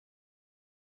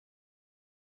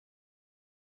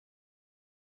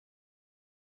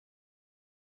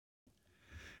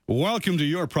Welcome to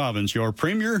Your Province, Your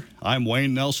Premier. I'm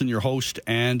Wayne Nelson, your host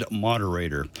and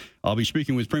moderator. I'll be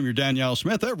speaking with Premier Danielle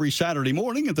Smith every Saturday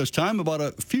morning at this time about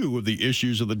a few of the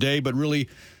issues of the day, but really,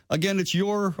 again, it's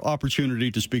your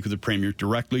opportunity to speak with the Premier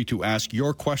directly, to ask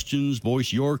your questions,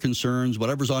 voice your concerns,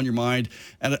 whatever's on your mind.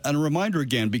 And a reminder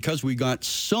again, because we got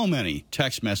so many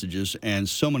text messages and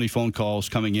so many phone calls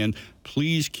coming in,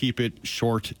 please keep it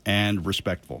short and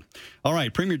respectful. All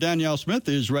right, Premier Danielle Smith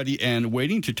is ready and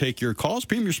waiting to take your calls.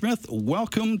 Premier Smith,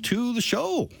 welcome to the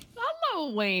show.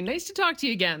 Hello, Wayne. Nice to talk to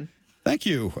you again. Thank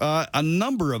you. A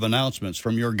number of announcements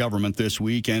from your government this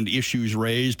week and issues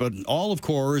raised, but all, of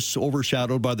course,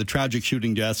 overshadowed by the tragic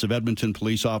shooting deaths of Edmonton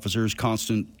police officers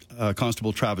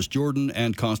Constable Travis Jordan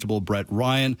and Constable Brett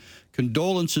Ryan.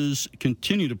 Condolences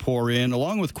continue to pour in,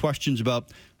 along with questions about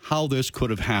how this could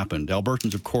have happened.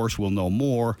 Albertans, of course, will know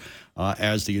more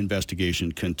as the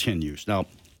investigation continues. Now,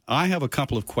 I have a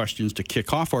couple of questions to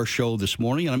kick off our show this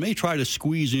morning, and I may try to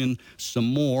squeeze in some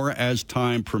more as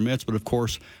time permits, but of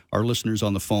course, our listeners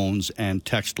on the phones and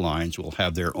text lines will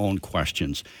have their own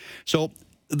questions. So,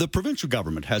 the provincial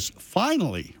government has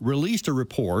finally released a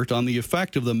report on the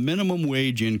effect of the minimum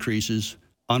wage increases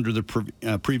under the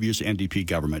previous NDP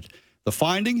government. The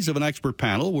findings of an expert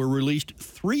panel were released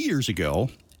 3 years ago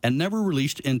and never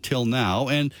released until now,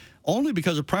 and only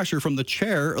because of pressure from the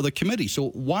chair of the committee.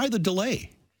 So why the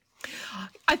delay?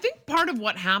 I think part of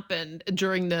what happened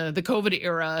during the COVID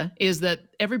era is that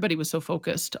everybody was so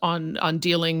focused on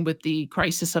dealing with the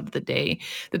crisis of the day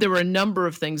that there were a number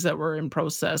of things that were in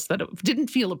process that it didn't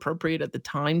feel appropriate at the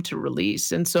time to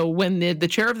release. And so when the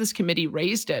chair of this committee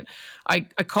raised it, I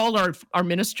called our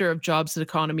Minister of Jobs and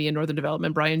Economy and Northern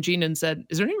Development, Brian Jean, and said,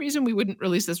 is there any reason we wouldn't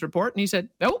release this report? And he said,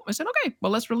 no. I said, okay,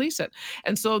 well, let's release it.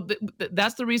 And so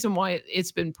that's the reason why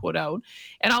it's been put out.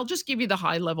 And I'll just give you the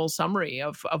high-level summary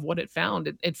of what it found.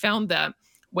 It found that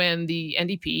when the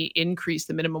NDP increased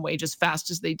the minimum wage as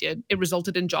fast as they did, it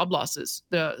resulted in job losses,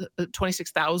 the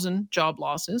 26,000 job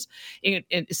losses,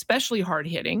 especially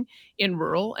hard-hitting in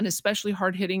rural and especially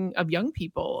hard-hitting of young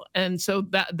people. And so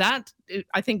that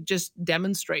I think just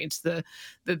demonstrates that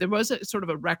there was a sort of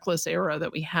a reckless era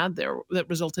that we had there that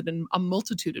resulted in a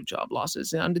multitude of job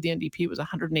losses. And under the NDP, it was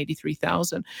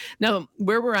 183,000. Now,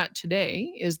 where we're at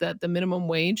today is that the minimum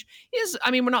wage is,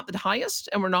 we're not the highest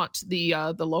and we're not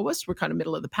the lowest. We're kind of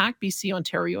middle of the pack. BC,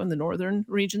 Ontario, and the northern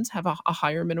regions have a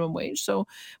higher minimum wage. So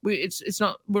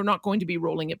we're not going to be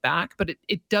rolling it back, but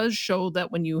it does show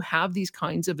that when you have these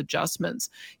kinds of adjustments,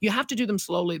 you have to do them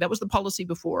slowly. That was the policy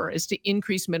before, is to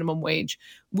increase minimum wage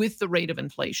with the rate of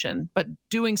inflation, but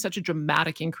doing such a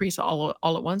dramatic increase all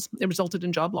at once, it resulted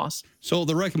in job loss. So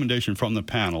the recommendation from the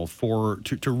panel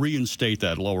to reinstate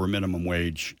that lower minimum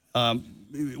wage,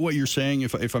 what you're saying,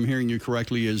 if I'm hearing you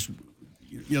correctly, is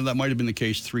that might have been the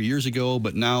case 3 years ago,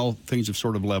 but now things have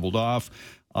sort of leveled off.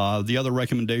 The other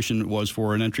recommendation was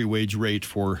for an entry wage rate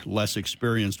for less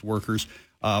experienced workers.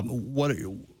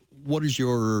 What is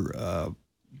your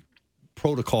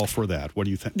protocol for that? What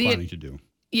are you planning to do?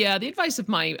 Yeah, the advice of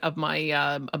my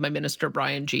minister,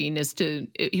 Brian Jean, is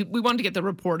we wanted to get the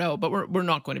report out, but we're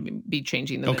not going to be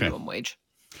changing the minimum wage.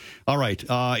 All right.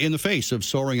 In the face of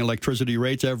soaring electricity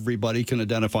rates, everybody can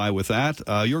identify with that.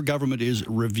 Your government is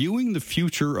reviewing the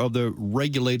future of the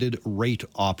regulated rate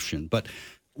option. But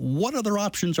what other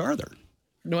options are there?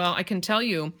 Well, I can tell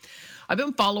you, I've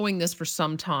been following this for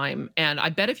some time, and I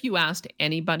bet if you asked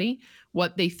anybody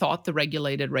what they thought the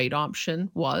regulated rate option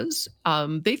was,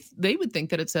 they would think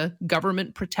that it's a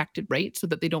government-protected rate so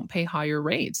that they don't pay higher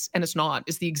rates. And it's not.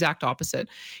 It's the exact opposite.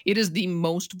 It is the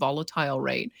most volatile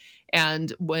rate.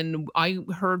 And when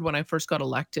I first got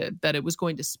elected that it was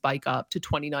going to spike up to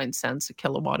 29 cents a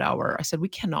kilowatt hour, I said, we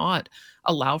cannot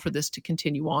allow for this to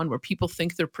continue on where people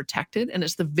think they're protected. And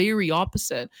it's the very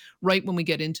opposite right when we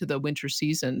get into the winter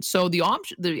season. So the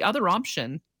other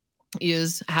option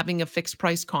is having a fixed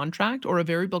price contract or a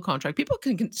variable contract. People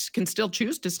can still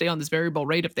choose to stay on this variable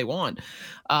rate if they want.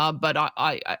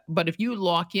 But if you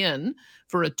lock in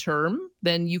for a term,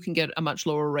 then you can get a much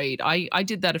lower rate. I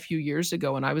did that a few years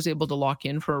ago, and I was able to lock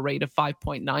in for a rate of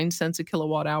 5.9 cents a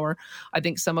kilowatt hour. I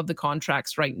think some of the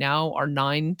contracts right now are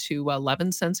 9 to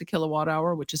 11 cents a kilowatt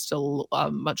hour, which is still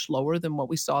much lower than what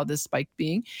we saw this spike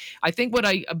being. I think what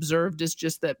I observed is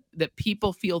just that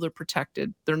people feel they're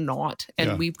protected. They're not.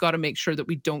 And we've got to make sure that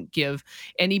we don't give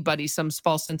anybody some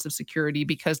false sense of security,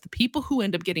 because the people who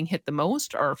end up getting hit the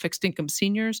most are fixed income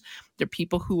seniors. They're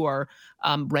people who are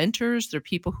renters. They're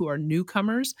people who are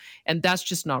newcomers. And that's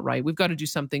just not right. We've got to do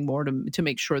something more to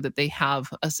make sure that they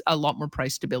have a lot more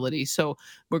price stability. So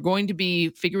we're going to be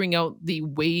figuring out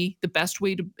the best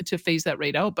way to phase that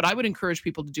rate out. But I would encourage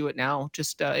people to do it now.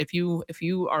 Just if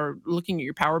you are looking at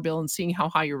your power bill and seeing how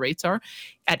high your rates are,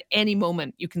 at any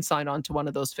moment you can sign on to one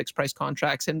of those fixed price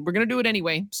contracts, and we're going to do it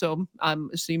anyway. So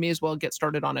you may as well get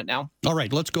started on it now. All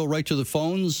right, let's go right to the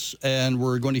phones, and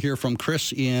we're going to hear from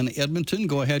Chris in Edmonton.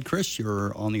 Go ahead, Chris.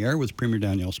 You're on the air with Premier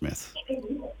Danielle Smith.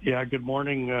 Yeah, good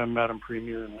morning, Madam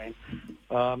Premier and Wayne.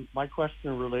 My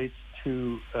question relates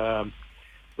to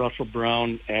Russell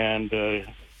Brown and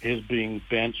his being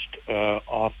benched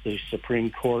off the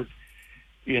Supreme Court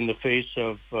in the face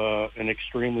of an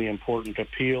extremely important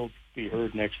appeal to be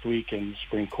heard next week in the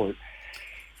Supreme Court.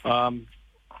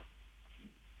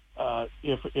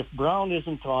 If Brown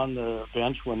isn't on the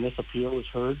bench when this appeal is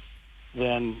heard,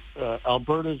 then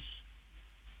Alberta's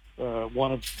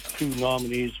one of two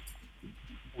nominees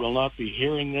will not be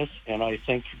hearing this, and I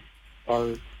think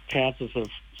our chances of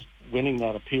winning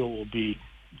that appeal will be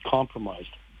compromised.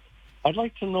 I'd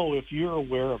like to know if you're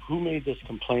aware of who made this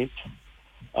complaint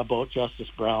about Justice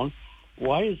Brown.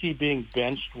 Why is he being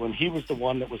benched when he was the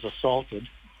one that was assaulted?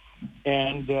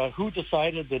 And who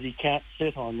decided that he can't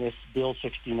sit on this Bill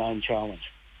 69 challenge?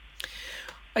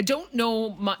 I don't know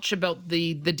much about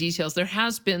the details. There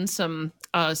has been some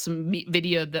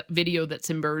video that's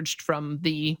emerged from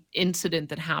the incident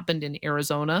that happened in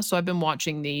Arizona. So I've been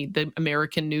watching the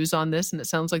American news on this, and it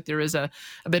sounds like there is a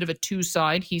bit of a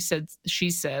two-side he said, she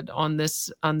said on this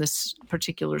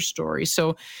particular story.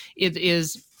 So it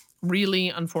is really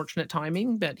unfortunate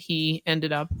timing that he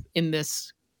ended up in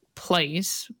this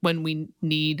place when we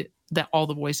need that all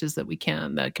the voices that we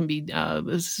can that can be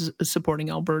supporting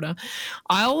Alberta.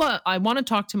 I want to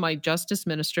talk to my Justice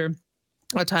Minister,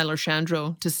 Tyler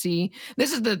Shandro, to see.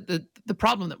 This is the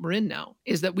problem that we're in now,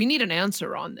 is that we need an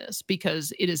answer on this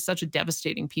because it is such a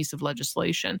devastating piece of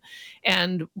legislation,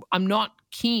 and I'm not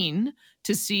keen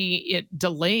to see it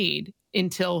delayed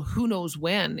until who knows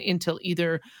when, until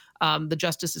either the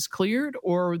justice is cleared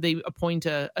or they appoint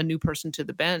a new person to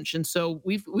the bench. And so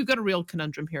we've got a real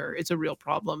conundrum here. It's a real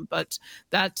problem, but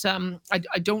that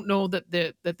I don't know that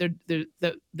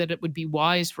it would be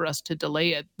wise for us to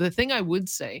delay it. The thing I would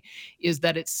say is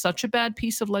that it's such a bad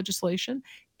piece of legislation.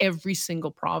 Every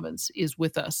single province is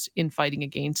with us in fighting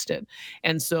against it.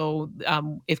 And so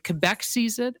if Quebec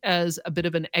sees it as a bit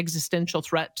of an existential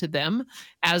threat to them,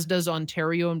 as does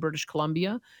Ontario and British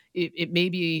Columbia, it may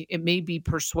be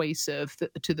persuasive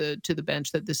to the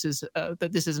bench that this is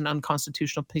an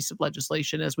unconstitutional piece of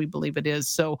legislation, as we believe it is.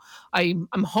 So I'm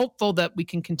hopeful that we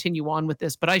can continue on with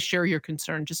this. But I share your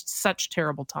concern. Just such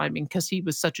terrible timing, because he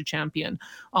was such a champion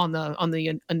on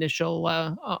the initial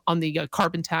on the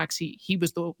carbon tax. He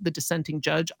was the dissenting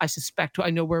judge. I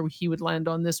know where he would land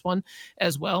on this one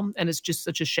as well. And it's just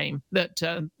such a shame that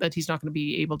he's not going to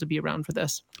be able to be around for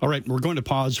this. All right, we're going to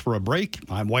pause for a break.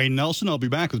 I'm Wayne Nelson. I'll be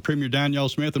back with Premier Danielle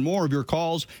Smith and more of your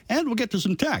calls, and we'll get to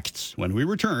some texts when we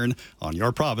return on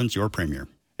Your Province, Your Premier.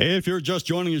 If you're just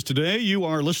joining us today, you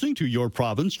are listening to Your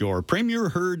Province, Your Premier,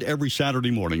 heard every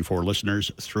Saturday morning for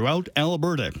listeners throughout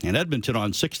Alberta, in Edmonton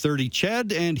on 630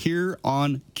 CHED and here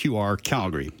on QR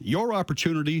Calgary. Your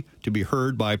opportunity to be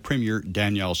heard by Premier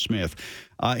Danielle Smith.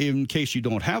 In case you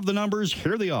don't have the numbers,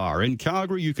 here they are. In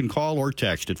Calgary, you can call or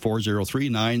text at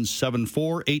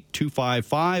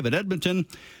 403-974-8255. At Edmonton,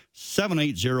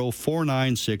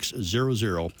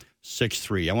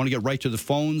 780-496-0063. I want to get right to the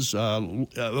phones.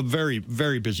 A very,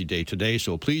 very busy day today,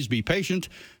 so please be patient.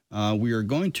 We are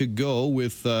going to go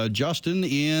with Justin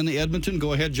in Edmonton.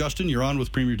 Go ahead, Justin. You're on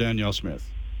with Premier Danielle Smith.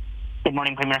 Good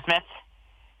morning, Premier Smith.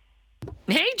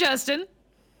 Hey, Justin.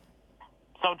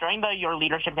 So during your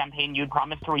leadership campaign, you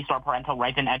promised to restore parental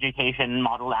rights in education,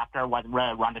 modeled after what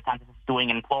Ron DeSantis is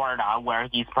doing in Florida, where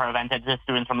he's prevented the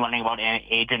students from learning about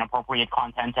age-inappropriate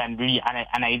content.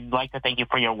 And I'd like to thank you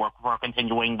for your work for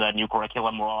continuing the new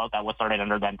curriculum rollout that was started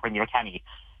under then Premier Kenney.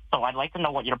 So I'd like to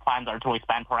know what your plans are to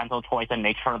expand parental choice and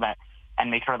make sure that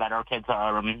our kids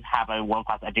have a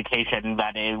world-class education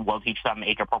that will teach them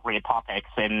age-appropriate topics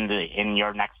in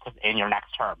your next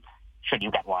term, should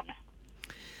you get one.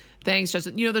 Thanks,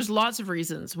 Justin. There's lots of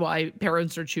reasons why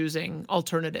parents are choosing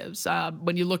alternatives.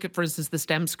 When you look at, for instance, the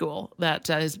STEM school that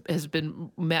has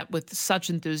been met with such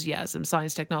enthusiasm,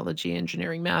 science, technology,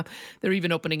 engineering, math. They're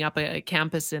even opening up a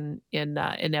campus in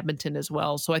Edmonton as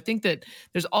well. So I think that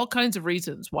there's all kinds of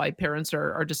reasons why parents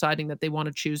are deciding that they want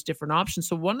to choose different options.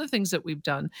 So one of the things that we've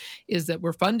done is that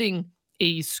we're funding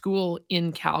a school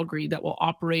in Calgary that will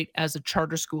operate as a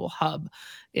charter school hub.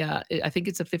 Yeah, I think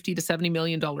it's a $50 to $70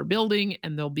 million building,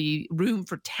 and there'll be room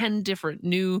for 10 different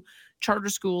new charter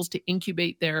schools to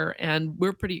incubate there. And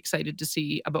we're pretty excited to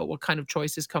see about what kind of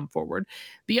choices come forward.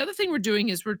 The other thing we're doing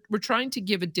is we're trying to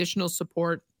give additional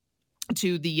support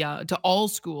to all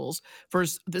schools for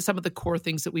some of the core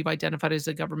things that we've identified as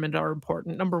a government are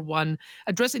important. Number one,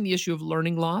 addressing the issue of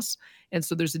learning loss. And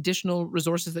so there's additional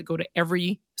resources that go to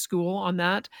every school on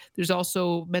that. There's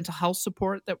also mental health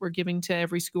support that we're giving to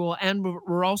every school. And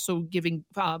we're also giving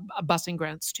busing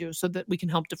grants too, so that we can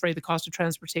help defray the cost of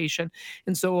transportation.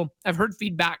 And so I've heard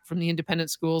feedback from the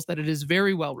independent schools that it is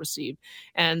very well received.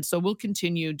 And so we'll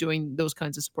continue doing those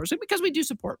kinds of supports because we do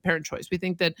support parent choice. We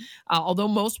think that although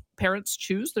most parents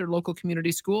choose their local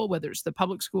community school, whether it's the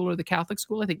public school or the Catholic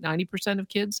school, I think 90% of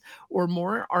kids or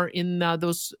more are in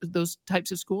those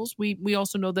types of schools. We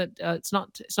also know that it's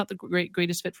not the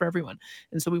greatest fit for everyone,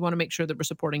 and so we want to make sure that we're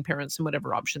supporting parents in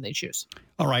whatever option they choose.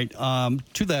 All right,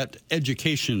 to that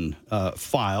education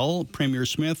file, Premier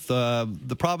Smith,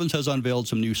 the province has unveiled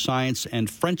some new science and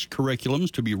French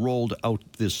curriculums to be rolled out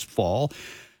this fall.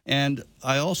 And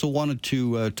I also wanted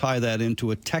to tie that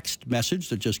into a text message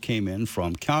that just came in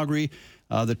from Calgary.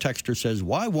 The texter says,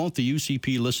 "Why won't the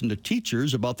UCP listen to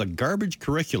teachers about the garbage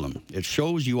curriculum? It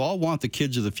shows you all want the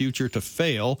kids of the future to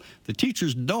fail. The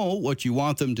teachers know what you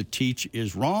want them to teach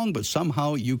is wrong, but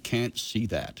somehow you can't see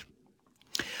that."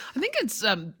 I think it's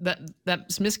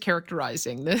that's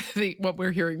mischaracterizing what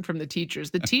we're hearing from the teachers.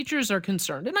 The teachers are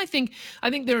concerned, and I think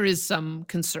there is some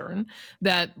concern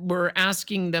that we're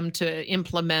asking them to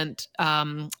implement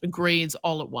grades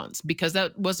all at once, because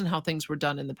that wasn't how things were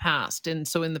done in the past. And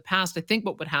so in the past, I think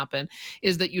what would happen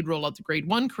is that you'd roll out the grade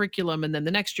 1 curriculum, and then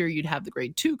the next year you'd have the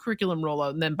grade 2 curriculum roll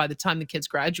out, and then by the time the kids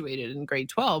graduated in grade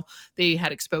 12, they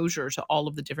had exposure to all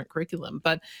of the different curriculum.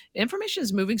 But information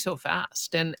is moving so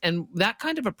fast, and that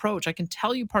kind of approach, I can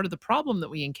tell you part of the problem that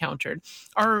we encountered.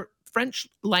 Our French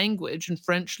language and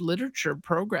French literature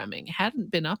programming hadn't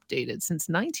been updated since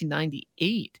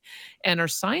 1998, and our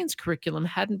science curriculum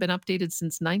hadn't been updated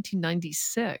since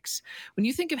 1996. When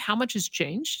you think of how much has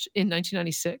changed in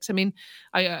 1996, I mean,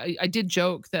 I did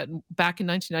joke that back in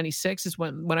 1996 is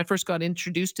when I first got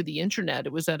introduced to the internet.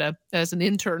 It was as an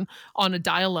intern on a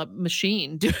dial-up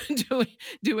machine,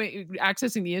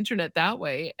 accessing the internet that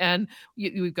way. And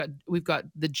we've got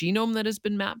the genome that has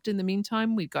been mapped in the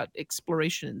meantime. We've got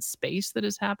exploration in space that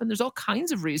has happened. There's all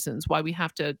kinds of reasons why we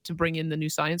have to bring in the new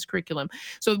science curriculum.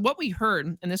 So what we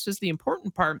heard, and this is the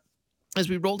important part, as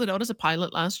we rolled it out as a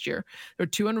pilot last year, there were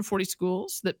 240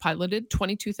 schools that piloted,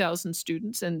 22,000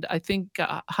 students, and I think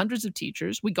hundreds of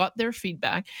teachers. We got their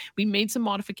feedback. We made some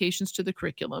modifications to the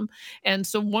curriculum. And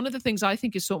so one of the things I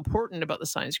think is so important about the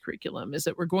science curriculum is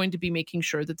that we're going to be making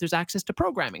sure that there's access to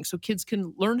programming, so kids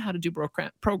can learn how to do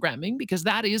programming, because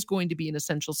that is going to be an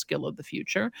essential skill of the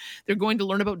future. They're going to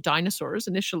learn about dinosaurs.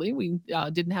 Initially, we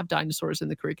didn't have dinosaurs in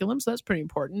the curriculum, so that's pretty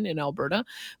important in Alberta.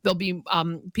 There'll be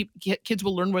kids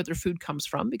will learn where their food comes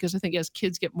from, because I think as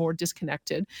kids get more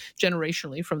disconnected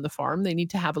generationally from the farm, they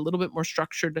need to have a little bit more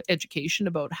structured education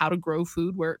about how to grow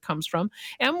food, where it comes from.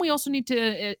 And we also need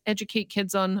to educate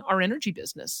kids on our energy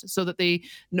business, so that they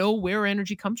know where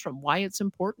energy comes from, why it's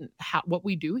important, what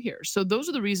we do here. So those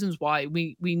are the reasons why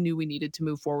we knew we needed to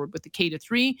move forward with the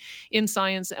K-3 in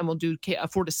science, and we'll do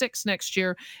 4 to 6 next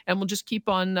year, and we'll just keep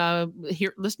on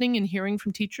listening and hearing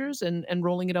from teachers and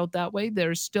rolling it out that way.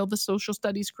 There's still the social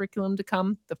studies curriculum to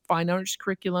come, the fine arts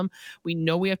curriculum. We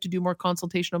know we have to do more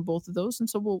consultation on both of those, and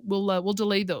so we'll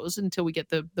delay those until we get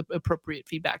the appropriate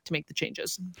feedback to make the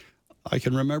changes. I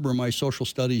can remember my social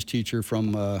studies teacher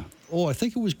from, I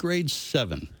think it was grade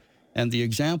 7. And the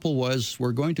example was,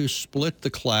 we're going to split the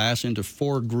class into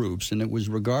 4 groups, and it was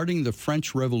regarding the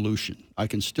French Revolution. I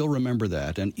can still remember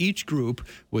that. And each group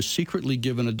was secretly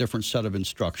given a different set of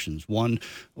instructions. One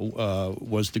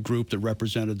was the group that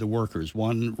represented the workers.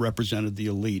 One represented the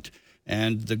elite.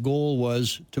 And the goal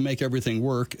was to make everything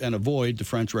work and avoid the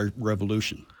French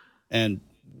Revolution. And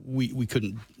we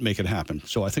couldn't make it happen.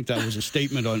 So I think that was a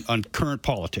statement on current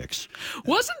politics.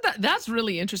 That's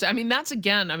really interesting. I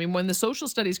mean, when the social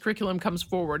studies curriculum comes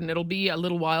forward, and it'll be a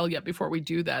little while yet before we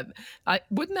do that,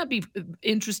 wouldn't that be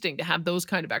interesting to have those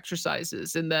kind of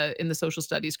exercises in the social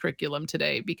studies curriculum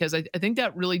today? Because I think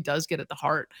that really does get at the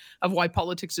heart of why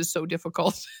politics is so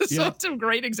difficult. So it's a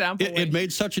great example. It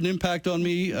made such an impact on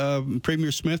me,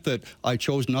 Premier Smith, that I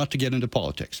chose not to get into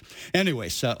politics.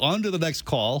 Anyways, on to the next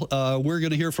call. We're going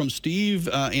to hear from Steve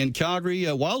in Calgary.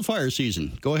 Wildfire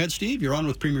season. Go ahead, Steve. You're on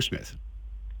with Premier Smith.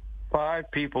 5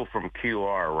 people from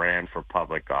QR ran for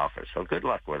public office, so good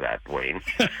luck with that, Wayne.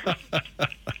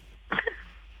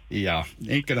 Yeah,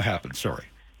 ain't going to happen. Sorry.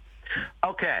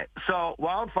 Okay, so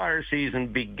wildfire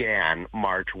season began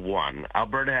March 1.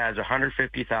 Alberta has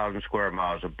 150,000 square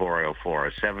miles of boreal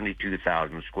forest,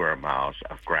 72,000 square miles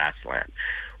of grassland.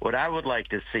 What I would like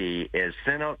to see is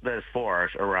thin out the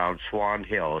forest around Swan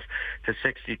Hills to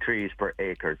 60 trees per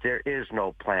acre. There is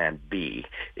no plan B.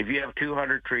 If you have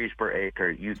 200 trees per acre,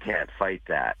 you can't fight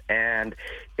that. And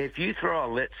if you throw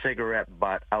a lit cigarette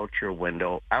butt out your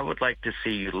window, I would like to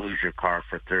see you lose your car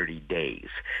for 30 days.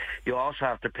 You also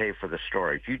have to pay for the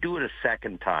storage. You do it a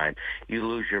second time, you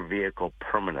lose your vehicle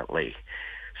permanently.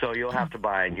 So you'll have to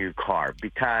buy a new car,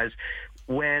 because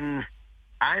when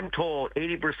I'm told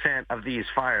 80% of these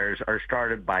fires are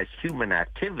started by human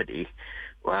activity,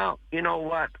 well, you know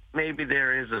what? Maybe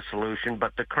there is a solution,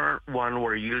 but the current one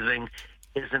we're using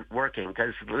isn't working,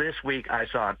 because this week I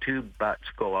saw 2 butts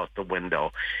go out the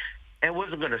window. It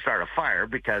wasn't going to start a fire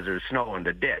because there's snow in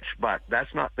the ditch, but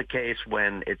that's not the case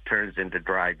when it turns into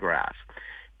dry grass.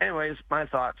 Anyways, my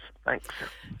thoughts. Thanks.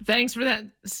 Thanks for that,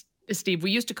 Steve.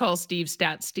 We used to call Steve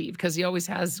Stats Steve because he always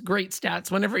has great stats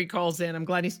whenever he calls in. I'm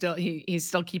glad he's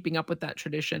still keeping up with that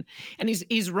tradition. And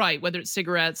he's right, whether it's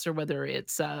cigarettes or whether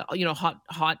it's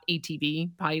hot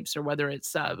ATV pipes or whether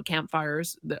it's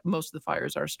campfires. Most of the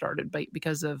fires are started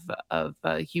because of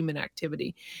human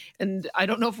activity. And I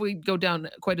don't know if we go down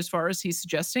quite as far as he's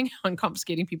suggesting on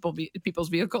confiscating people's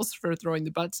vehicles for throwing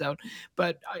the butts out,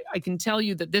 but I can tell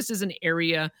you that this is an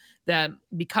area that,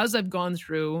 because I've gone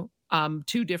through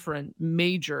 2 different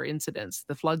major incidents,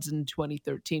 the floods in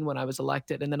 2013 when I was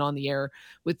elected, and then on the air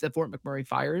with the Fort McMurray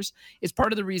fires, is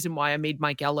part of the reason why I made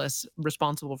Mike Ellis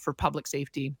responsible for public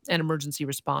safety and emergency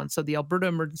response. So the Alberta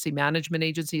Emergency Management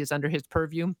Agency is under his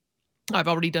purview. I've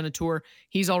already done a tour.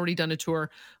 He's already done a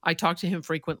tour. I talk to him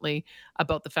frequently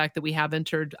about the fact that we have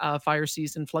entered fire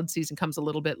season. Flood season comes a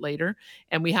little bit later,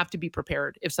 and we have to be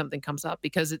prepared if something comes up,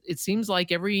 because it seems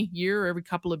like every year, every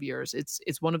couple of years,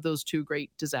 it's one of those 2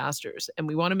 great disasters. And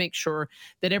we want to make sure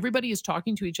that everybody is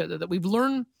talking to each other, that we've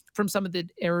learned from some of the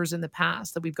errors in the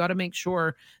past, that we've got to make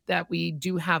sure that we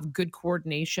do have good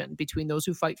coordination between those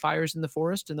who fight fires in the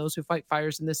forest and those who fight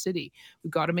fires in the city.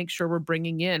 We've got to make sure we're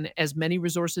bringing in as many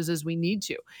resources as we need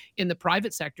to in the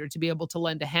private sector to be able to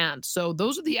lend a hand. So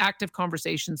those are the active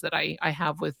conversations that I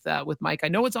have with Mike. I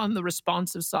know it's on the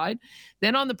responsive side.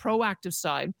 Then on the proactive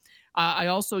side, I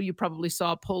also, you probably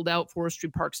saw, pulled out Forestry,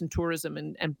 Parks and Tourism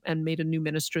and made a new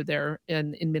minister there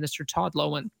in Minister Todd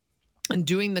Loewen. And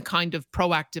doing the kind of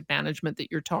proactive management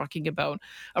that you're talking about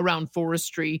around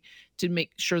forestry to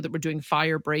make sure that we're doing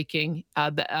fire breaking,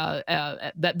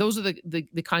 that those are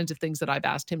the kinds of things that I've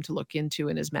asked him to look into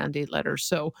in his mandate letter.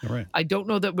 So right. I don't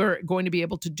know that we're going to be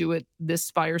able to do it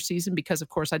this fire season because, of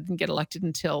course, I didn't get elected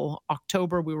until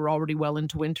October. We were already well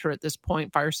into winter at this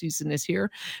point. Fire season is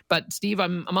here. But Steve,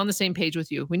 I'm on the same page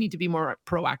with you. We need to be more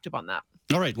proactive on that.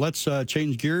 All right, let's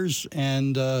change gears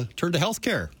and turn to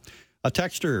healthcare. A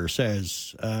texter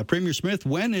says, Premier Smith,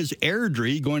 when is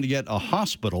Airdrie going to get a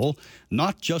hospital,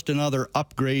 not just another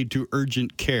upgrade to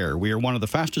urgent care? We are one of the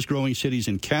fastest growing cities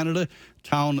in Canada,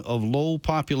 town of low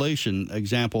population.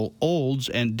 Example, Olds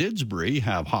and Didsbury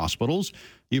have hospitals.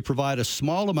 You provide a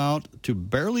small amount to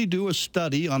barely do a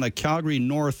study on a Calgary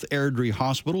North Airdrie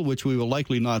hospital, which we will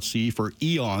likely not see for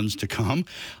eons to come.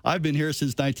 I've been here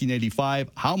since 1985.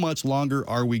 How much longer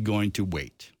are we going to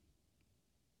wait?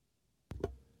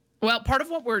 Well, part of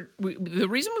what the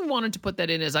reason we wanted to put that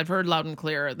in is I've heard loud and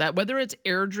clear that whether it's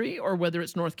Airdrie or whether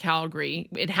it's North Calgary,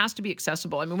 it has to be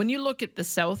accessible. I mean, when you look at the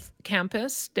South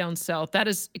Campus down south, that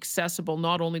is accessible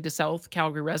not only to South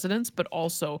Calgary residents, but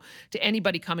also to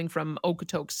anybody coming from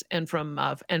Okotoks and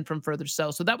from further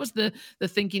south. So that was the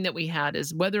thinking that we had,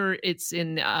 is whether it's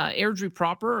in Airdrie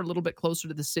proper or a little bit closer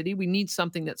to the city, we need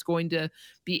something that's going to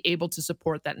be able to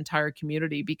support that entire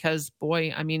community. Because,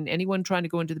 boy, I mean, anyone trying to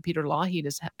go into the Peter Lougheed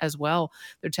is as well,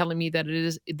 they're telling me that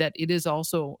it is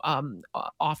also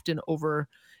often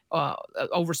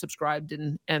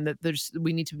oversubscribed, and that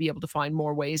we need to be able to find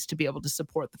more ways to be able to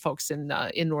support the folks in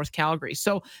North Calgary.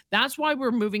 So that's why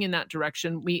we're moving in that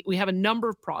direction. We have a number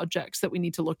of projects that we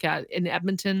need to look at in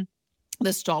Edmonton. The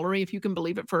Stollery, if you can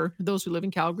believe it, for those who live in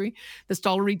Calgary, the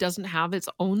Stollery doesn't have its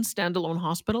own standalone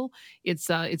hospital. It's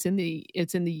in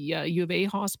the U of A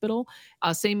hospital.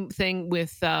 Same thing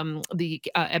with the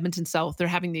Edmonton South. They're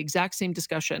having the exact same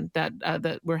discussion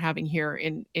that we're having here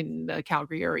in the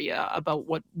Calgary area about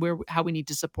how we need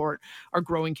to support our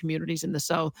growing communities in the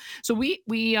South. So one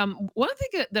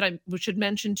thing that I should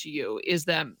mention to you is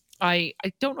that I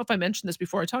don't know if I mentioned this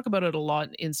before. I talk about it a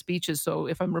lot in speeches, so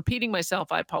if I'm repeating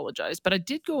myself, I apologize. But I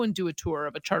did go and do a tour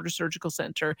of a charter surgical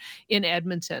center in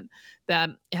Edmonton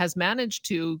that has managed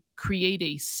to create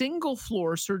a single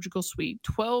floor surgical suite,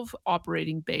 12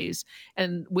 operating bays,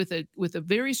 and with a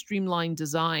very streamlined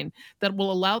design that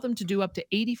will allow them to do up to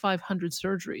 8,500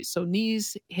 surgeries. So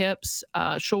knees, hips,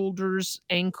 shoulders,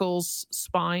 ankles,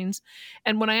 spines.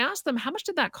 And when I asked them, how much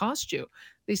did that cost you?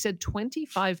 They said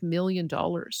 $25 million.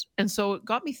 And so it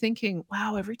got me thinking,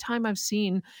 wow, every time I've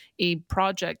seen a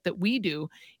project that we do,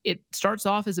 it starts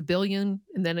off as $1 billion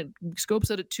and then it scopes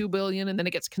out at $2 billion and then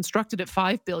it gets constructed at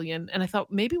 $5 billion. And I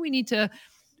thought maybe we need to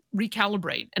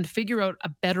recalibrate and figure out a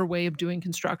better way of doing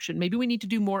construction. Maybe we need to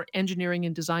do more engineering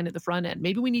and design at the front end.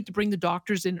 Maybe we need to bring the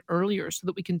doctors in earlier so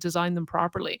that we can design them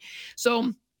properly.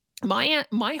 So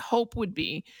my hope would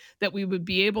be that we would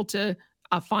be able to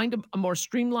find a more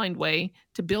streamlined way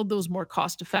to build those more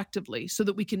cost effectively so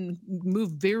that we can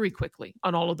move very quickly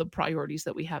on all of the priorities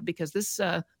that we have, because this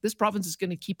province is going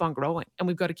to keep on growing and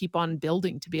we've got to keep on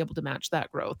building to be able to match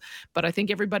that growth. But I think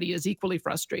everybody is equally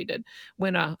frustrated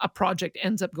when a project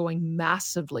ends up going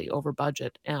massively over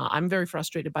budget. I'm very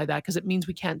frustrated by that because it means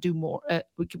we can't do more.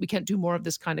 We can't do more of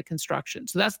this kind of construction.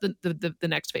 So that's the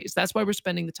next phase. That's why we're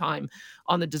spending the time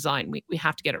on the design. We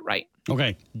have to get it right.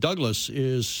 Okay. Douglas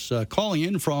is calling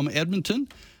in from Edmonton.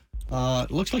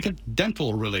 It looks like a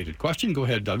dental-related question. Go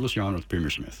ahead, Douglas. You're on with Premier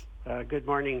Smith. Good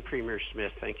morning, Premier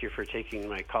Smith. Thank you for taking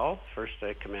my call. First,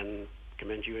 I commend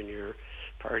you and your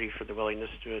party for the willingness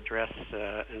to address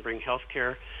and bring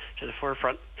healthcare to the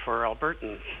forefront for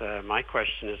Albertans. My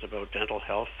question is about dental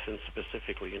health and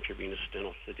specifically intravenous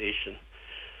dental sedation.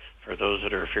 For those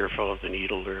that are fearful of the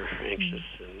needle or anxious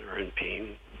and are in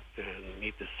pain and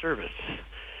need this service.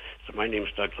 So my name is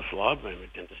Douglas Lobb. I'm a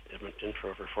dentist in Edmonton for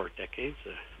over 4 decades,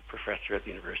 a professor at the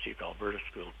University of Alberta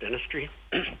School of Dentistry,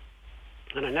 and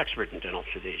an expert in dental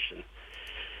sedation.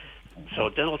 So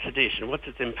dental sedation, what's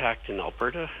its impact in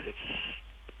Alberta? It's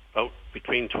about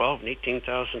between 12 and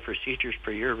 18,000 procedures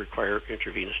per year require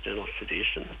intravenous dental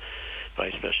sedation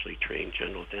by specially trained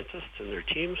general dentists and their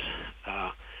teams.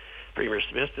 Premier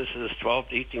Smith, this is 12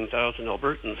 to 18,000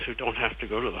 Albertans who don't have to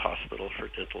go to the hospital for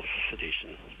dental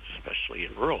sedation, especially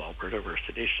in rural Alberta where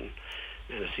sedation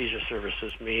anesthesia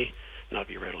services may not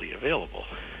be readily available.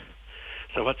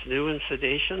 So what's new in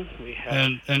sedation? We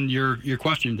have and your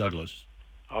question, Douglas.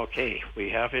 Okay, we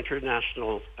have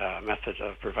international methods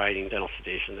of providing dental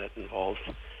sedation that involves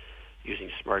using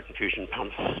smart infusion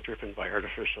pumps driven by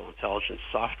artificial intelligence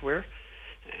software.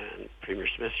 And Premier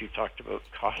Smith, you talked about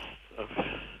costs of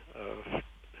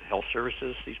health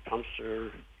services. These pumps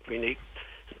are between $8,000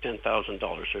 and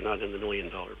 $10,000. They're not in the $1 million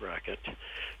bracket.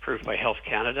 Approved by Health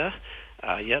Canada.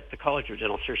 Yet the College of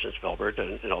Dental Surgeons of Alberta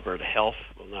and Alberta Health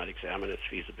will not examine its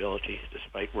feasibility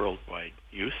despite worldwide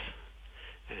use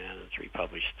and 3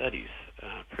 published studies.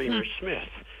 Premier Smith,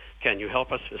 can you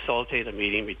help us facilitate a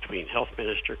meeting between Health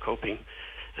Minister Coping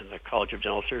and the College of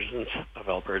Dental Surgeons of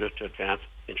Alberta to advance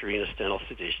intravenous dental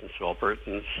sedation so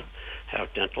Albertans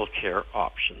have dental care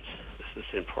options? This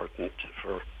is important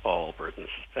for all Albertans.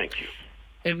 Thank you.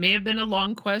 It may have been a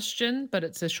long question, but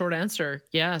it's a short answer.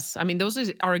 Yes. I mean, those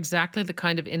are exactly the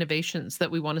kind of innovations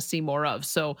that we want to see more of.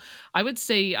 So I would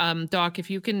say, Doc, if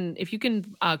you can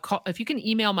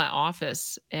email my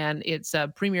office, and it's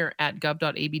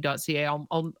premier@gov.ab.ca,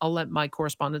 I'll let my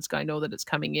correspondence guy know that it's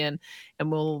coming in,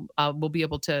 and we'll be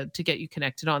able to get you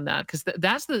connected on that, because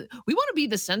we want to be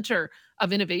the center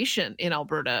of innovation in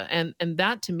Alberta, and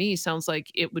that to me sounds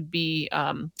like it would be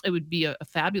a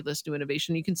fabulous new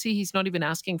innovation. You can see he's not even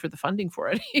asking for the funding for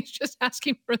it; he's just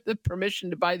asking for the permission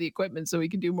to buy the equipment so he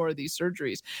can do more of these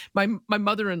surgeries. My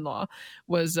mother-in-law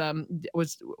was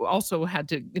also had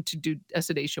to do a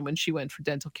sedation when she went for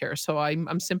dental care, so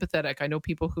I'm sympathetic. I know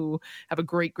people who have a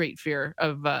great fear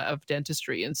of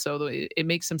dentistry, and so it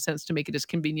makes some sense to make it as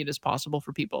convenient as possible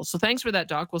for people. So thanks for that,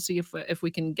 Doc. We'll see if we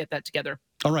can get that together.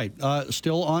 All right.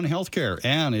 Still on healthcare,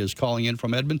 Anne is calling in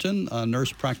from Edmonton. A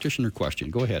nurse practitioner question.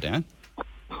 Go ahead, Anne.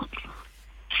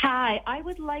 Hi.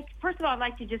 First of all, I'd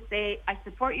like to just say I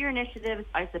support your initiatives.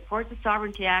 I support the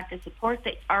Sovereignty Act. I support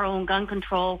our own gun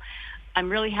control. I'm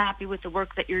really happy with the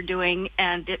work that you're doing,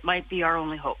 and it might be our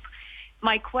only hope.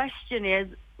 My question is,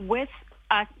 with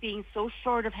us being so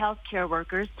short of healthcare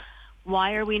workers,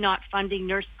 why are we not funding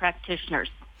nurse practitioners?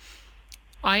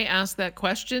 I asked that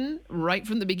question right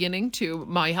from the beginning to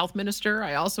my health minister.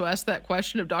 I also asked that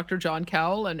question of Dr. John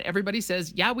Cowell, and everybody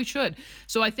says, yeah, we should.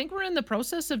 So I think we're in the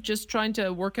process of just trying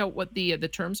to work out what the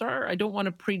terms are. I don't want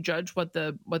to prejudge what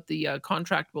the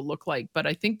contract will look like, but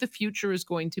I think the future is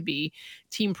going to be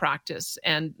team practice,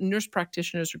 and nurse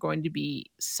practitioners are going to be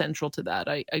central to that.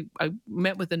 I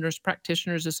met with the Nurse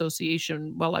Practitioners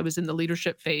Association while I was in the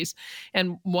leadership phase,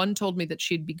 and one told me that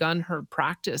she'd begun her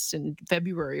practice in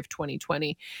February of 2020.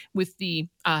 me with the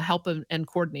help and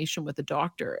coordination with the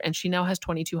doctor. And she now has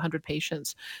 2,200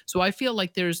 patients. So I feel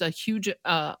like there's a huge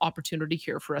opportunity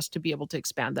here for us to be able to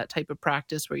expand that type of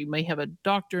practice where you may have a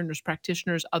doctor, nurse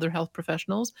practitioners, other health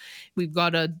professionals. We've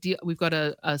got a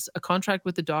contract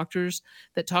with the doctors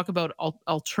that talk about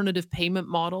alternative payment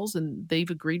models, and they've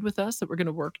agreed with us that we're going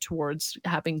to work towards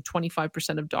having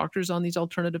 25% of doctors on these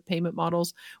alternative payment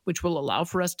models, which will allow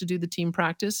for us to do the team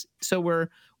practice. So we're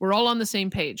all on the same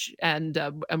page, and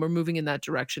we're moving in that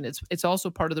direction. It's also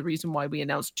part of the reason why we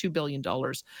announced $2 billion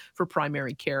for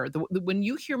primary care. When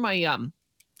you hear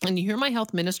my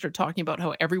health minister talking about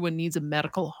how everyone needs a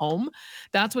medical home,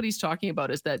 that's what he's talking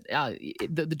about, is that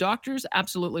the doctors,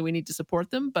 absolutely, we need to support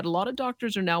them. But a lot of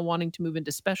doctors are now wanting to move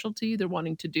into specialty. They're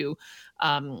wanting to do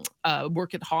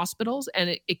work at hospitals.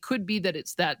 And it could be that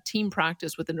it's that team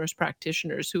practice with the nurse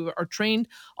practitioners who are trained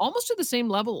almost to the same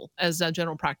level as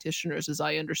general practitioners, as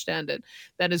I understand it.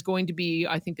 That is going to be,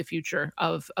 I think, the future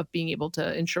of being able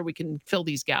to ensure we can fill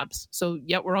these gaps. So,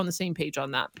 yeah, we're on the same page on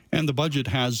that. And the budget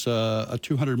has a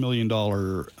 $200 million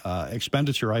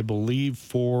expenditure, I believe,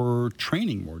 for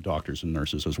training more doctors and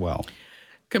nurses as well.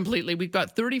 Completely. We've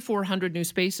got 3,400 new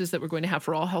spaces that we're going to have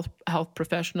for all health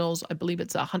professionals. I believe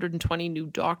it's 120 new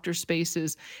doctor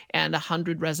spaces and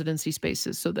 100 residency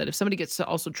spaces, so that if somebody gets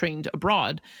also trained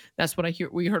abroad, that's what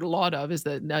we heard a lot of, is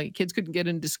that now kids couldn't get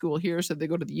into school here, so they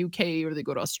go to the UK or they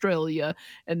go to Australia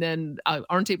and then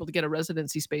aren't able to get a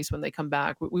residency space when they come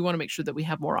back. We want to make sure that we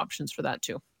have more options for that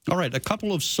too. All right, a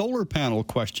couple of solar panel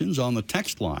questions on the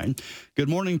text line. Good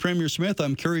morning, Premier Smith.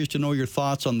 I'm curious to know your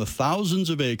thoughts on the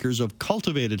thousands of acres of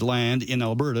cultivated land in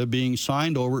Alberta being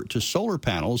signed over to solar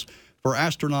panels for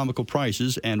astronomical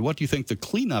prices, and what do you think the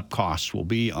cleanup costs will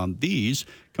be on these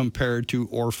compared to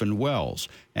orphan wells?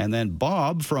 And then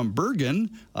Bob from Bergen,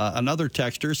 another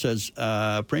texter, says,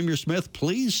 Premier Smith,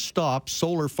 please stop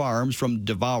solar farms from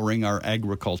devouring our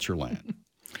agriculture land.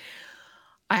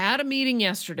 I had a meeting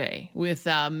yesterday with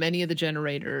many of the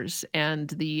generators and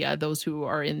those who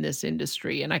are in this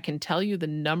industry, and I can tell you the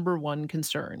number one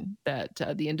concern that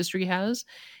the industry has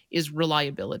is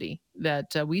reliability.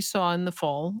 That we saw in the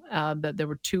fall that there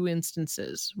were 2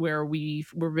 instances where we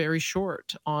were very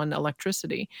short on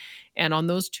electricity. And on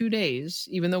those 2 days,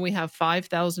 even though we have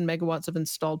 5,000 megawatts of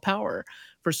installed power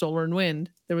for solar and wind,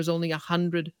 there was only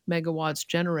 100 megawatts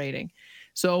generating.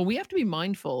 So we have to be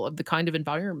mindful of the kind of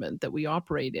environment that we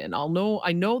operate in.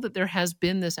 I know that there has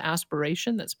been this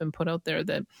aspiration that's been put out there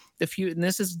that and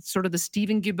this is sort of the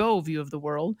Stephen Guilbeault view of the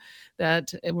world,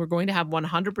 that we're going to have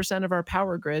 100% of our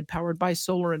power grid powered by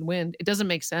solar and wind. It doesn't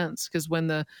make sense, because when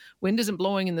the wind isn't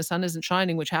blowing and the sun isn't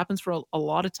shining, which happens for a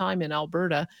lot of time in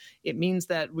Alberta, it means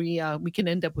that we can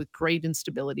end up with great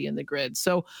instability in the grid.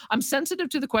 So I'm sensitive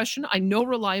to the question. I know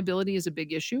reliability is a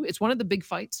big issue. It's one of the big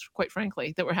fights, quite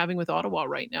frankly, that we're having with Ottawa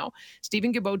right now.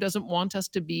 Stephen Guilbeault doesn't want us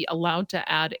to be allowed to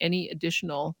add any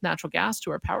additional natural gas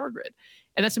to our power grid,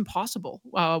 and that's impossible.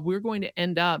 We're going to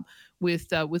end up with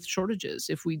shortages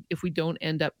if we don't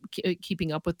end up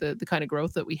keeping up with the kind of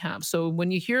growth that we have. So when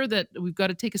you hear that we've got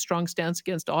to take a strong stance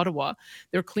against Ottawa,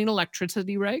 their clean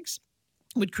electricity regs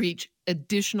would create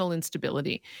additional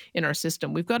instability in our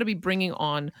system. We've got to be bringing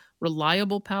on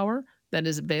reliable power that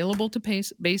is available to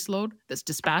base load, that's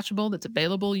dispatchable, that's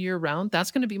available year round. That's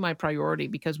going to be my priority,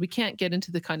 because we can't get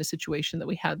into the kind of situation that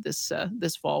we had this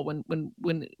fall.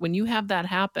 When you have that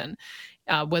happen,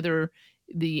 whether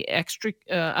the extra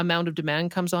amount of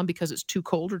demand comes on because it's too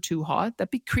cold or too hot, that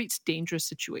creates dangerous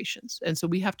situations. And so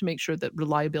we have to make sure that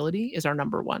reliability is our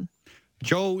number one.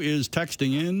 Joe is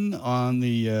texting in on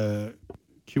the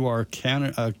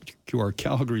QR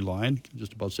Calgary line.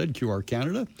 Just about said QR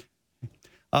Canada.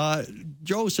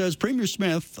 Joe says, Premier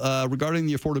Smith, regarding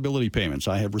the affordability payments,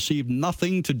 I have received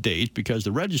nothing to date because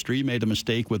the registry made a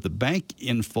mistake with the bank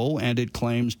info, and it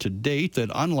claims to date that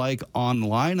unlike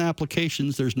online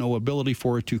applications, there's no ability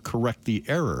for it to correct the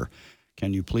error.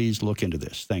 Can you please look into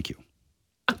this? Thank you.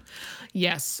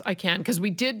 Yes, I can, because we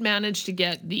did manage to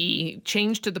get the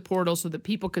change to the portal so that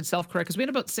people could self-correct, because we had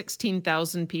about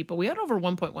 16,000 people. We had over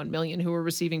 1.1 million who were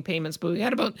receiving payments, but we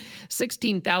had about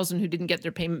 16,000 who didn't get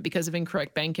their payment because of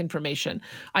incorrect bank information.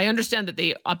 I understand that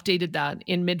they updated that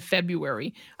in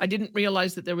mid-February. I didn't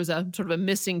realize that there was a sort of a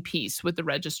missing piece with the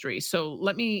registry. So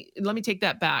let me take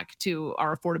that back to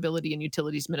our Affordability and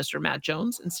Utilities Minister, Matt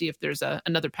Jones, and see if there's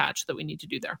another patch that we need to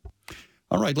do there.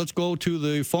 All right, let's go to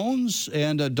the phones.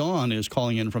 And Dawn is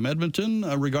calling in from Edmonton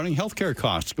regarding healthcare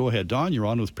costs. Go ahead, Dawn. You're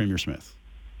on with Premier Smith.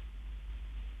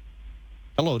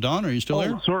 Hello, Dawn. Are you still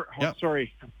there? Yep.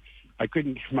 Sorry. I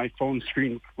couldn't. My phone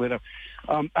screen lit up.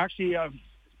 Actually,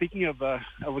 speaking of, I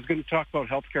was going to talk about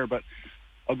healthcare, but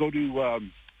I'll go to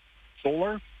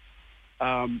solar.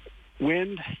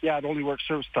 Wind, it only works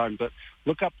service time, but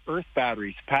look up earth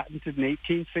batteries, patented in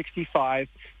 1865.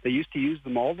 They used to use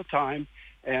them all the time,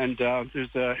 and there's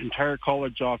an entire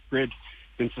college off-grid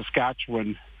in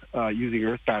Saskatchewan using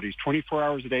earth batteries 24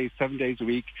 hours a day, 7 days a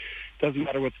week. Doesn't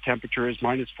matter what the temperature is,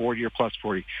 minus 40 or plus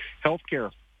 40.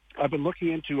 Healthcare. I've been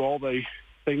looking into all the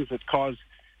things that cause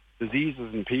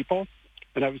diseases in people,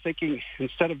 and I was thinking,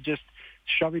 instead of just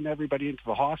shoving everybody into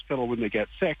the hospital when they get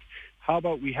sick, how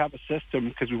about we have a system,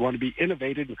 because we want to be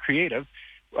innovative and creative,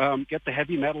 get the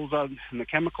heavy metals out and the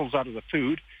chemicals out of the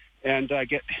food, and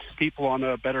get people on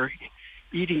a better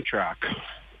eating track,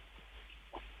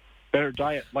 better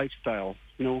diet, lifestyle.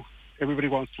 Everybody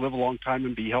wants to live a long time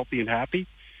and be healthy and happy.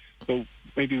 So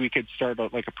maybe we could start a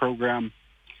program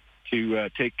to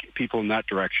take people in that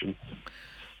direction.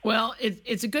 Well,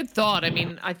 it's a good thought. I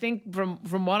mean, I think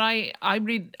from what I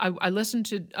read, I listened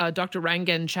to Dr.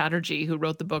 Rangan Chatterjee, who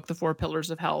wrote the book, The 4 Pillars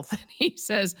of Health. And he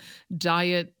says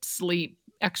diet, sleep,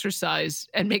 exercise,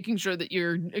 and making sure that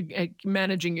you're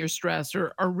managing your stress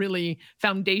are really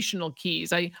foundational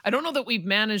keys. I don't know that we've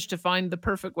managed to find the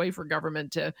perfect way for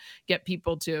government to get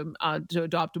people to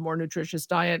adopt a more nutritious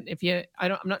diet.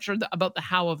 I'm not sure about the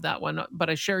how of that one, but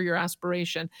I share your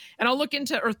aspiration. And I'll look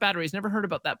into earth batteries. Never heard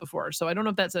about that before. So I don't know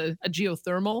if that's a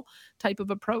geothermal type of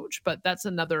approach, but that's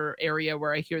another area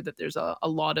where I hear that there's a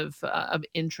lot of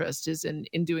interest is in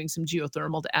doing some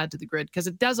geothermal to add to the grid, because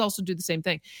it does also do the same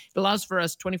thing. It allows for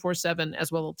us 24/7 as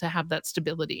well to have that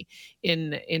stability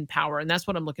in power. And that's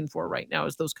what I'm looking for right now,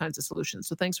 is those kinds of solutions.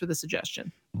 So thanks for the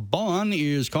suggestion. Bon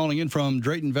is calling in from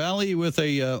Drayton Valley with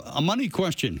a money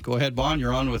question. Go ahead, Bon.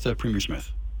 You're on with Premier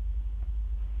Smith.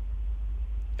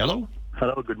 Hello?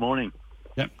 Hello, good morning.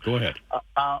 Yeah, go ahead.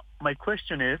 My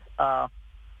question is,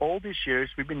 all these years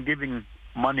we've been giving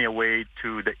money away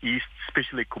to the East,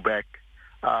 especially Quebec.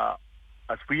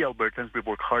 As we Albertans, we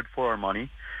work hard for our money.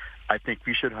 I think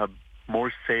we should have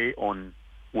more say on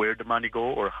where the money go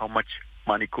or how much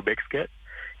money Quebecs get,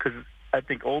 because I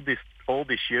think all these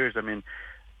years, I mean,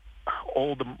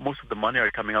 most of the money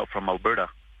are coming out from Alberta,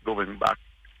 going back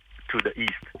to the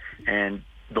East, and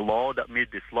the law that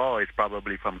made this law is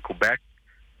probably from Quebec,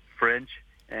 French,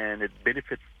 and it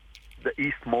benefits the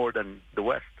East more than the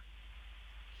West.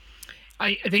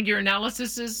 I think your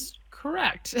analysis is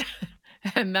correct.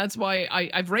 And that's why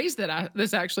I've raised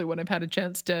this actually when I've had a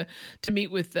chance to meet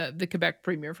with the Quebec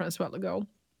Premier, François Legault,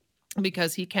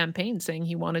 because he campaigned saying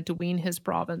he wanted to wean his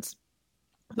province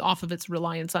off of its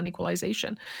reliance on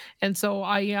equalization. And so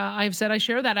I've said I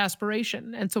share that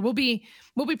aspiration. And so we'll be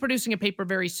producing a paper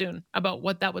very soon about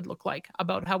what that would look like,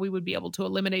 about how we would be able to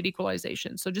eliminate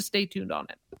equalization. So just stay tuned on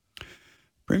it.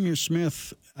 Premier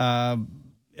Smith,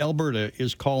 Alberta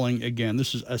is calling again.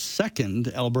 This is a second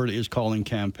Alberta is calling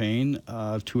campaign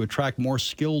to attract more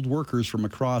skilled workers from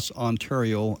across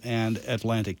Ontario and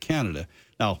Atlantic Canada.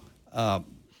 Now,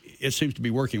 it seems to be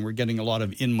working. We're getting a lot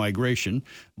of in-migration,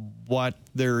 but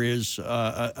there is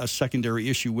a secondary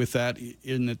issue with that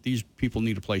in that these people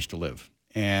need a place to live.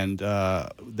 And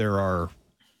there are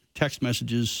text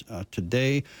messages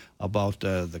today about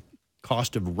the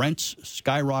cost of rents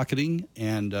skyrocketing,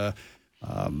 and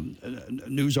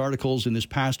news articles in this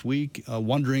past week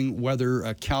wondering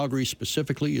whether Calgary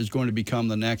specifically is going to become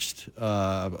the next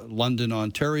London,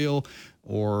 Ontario,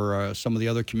 or some of the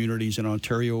other communities in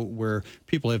Ontario where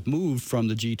people have moved from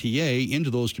the GTA into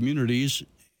those communities,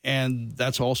 and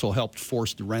that's also helped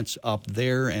force the rents up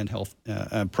there and health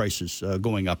prices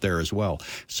going up there as well.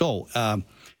 So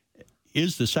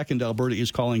is the second Alberta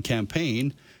is calling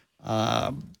campaign,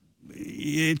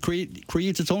 it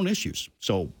creates its own issues.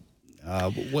 So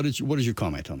what is your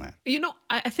comment on that?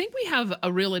 I think we have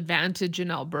a real advantage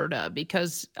in Alberta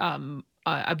because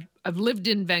I've lived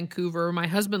in Vancouver. My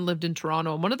husband lived in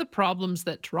Toronto. And one of the problems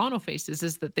that Toronto faces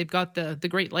is that they've got the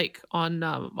Great Lake on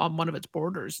one of its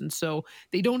borders. And so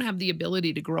they don't have the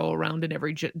ability to grow around in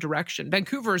every direction.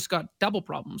 Vancouver's got double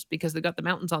problems because they've got the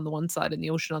mountains on the one side and the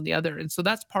ocean on the other. And so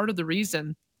that's part of the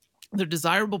reason they're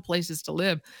desirable places to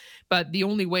live. But the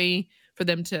only way for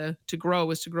them to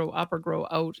grow is to grow up or grow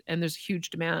out, and there's a huge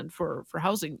demand for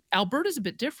housing. Alberta's a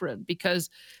bit different because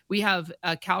we have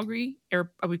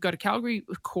we've got a Calgary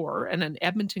core and an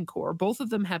Edmonton core. Both of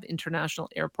them have international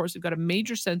airports. We've got a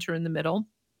major center in the middle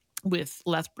with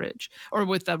Lethbridge or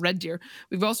with Red Deer.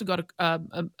 We've also got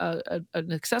an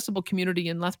accessible community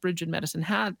in Lethbridge and Medicine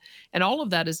Hat, and all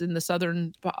of that is in the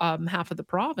southern half of the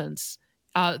province.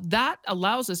 That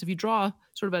allows us, if you draw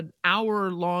sort of an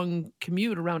hour-long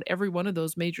commute around every one of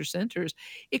those major centers,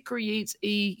 it creates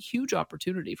a huge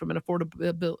opportunity from an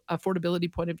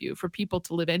affordability point of view for people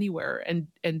to live anywhere,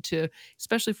 and to,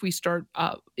 especially if we start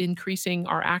increasing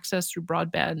our access through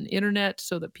broadband internet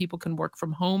so that people can work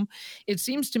from home. It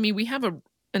seems to me we have a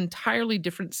entirely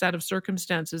different set of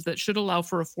circumstances that should allow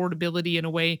for affordability in a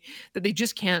way that they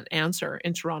just can't answer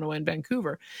in Toronto and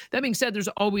Vancouver. That being said, there's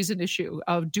always an issue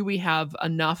of, do we have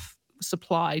enough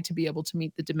supply to be able to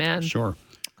meet the demand? Sure.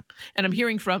 And I'm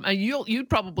hearing from, you'd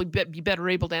probably be better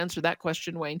able to answer that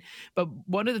question, Wayne. But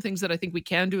one of the things that I think we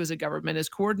can do as a government is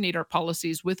coordinate our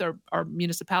policies with our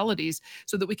municipalities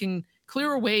so that we can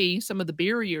clear away some of the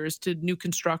barriers to new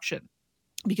construction.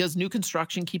 Because new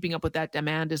construction, keeping up with that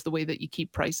demand, is the way that you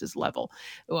keep prices level.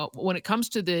 Well, when it comes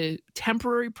to the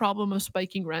temporary problem of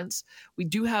spiking rents, we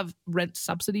do have rent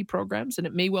subsidy programs, and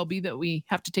it may well be that we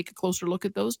have to take a closer look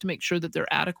at those to make sure that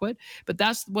they're adequate. But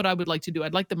that's what I would like to do.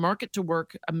 I'd like the market to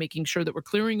work, making sure that we're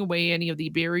clearing away any of the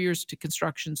barriers to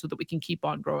construction so that we can keep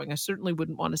on growing. I certainly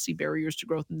wouldn't want to see barriers to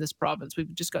growth in this province.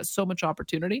 We've just got so much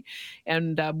opportunity,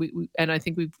 and I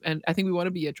think we want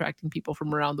to be attracting people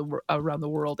from around the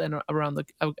world and around the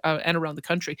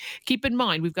country. Keep in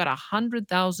mind, we've got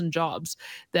 100,000 jobs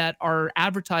that are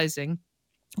advertising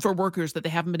for workers that they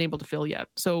haven't been able to fill yet.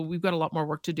 So we've got a lot more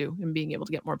work to do in being able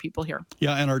to get more people here.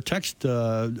 Yeah, and our text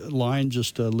line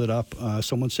just lit up.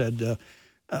 Someone said,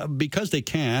 because they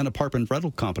can, apartment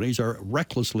rental companies are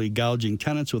recklessly gouging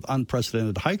tenants with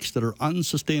unprecedented hikes that are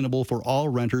unsustainable for all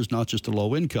renters, not just a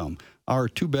low income. Our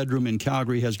two-bedroom in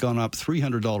Calgary has gone up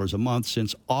 $300 a month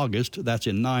since August. That's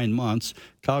in 9 months.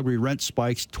 Calgary rent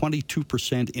spikes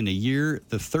 22% in a year,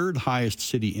 the third highest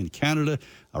city in Canada.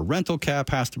 A rental cap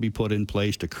has to be put in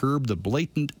place to curb the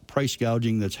blatant price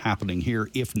gouging that's happening here.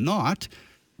 If not,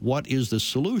 what is the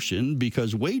solution?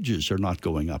 Because wages are not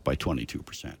going up by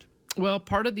 22%. Well,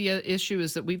 part of the issue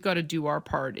is that we've got to do our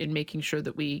part in making sure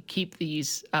that we keep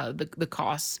these the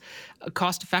costs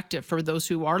cost effective for those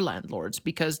who are landlords.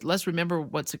 Because let's remember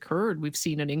what's occurred. We've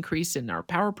seen an increase in our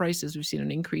power prices. We've seen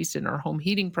an increase in our home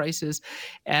heating prices,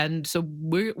 and so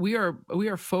we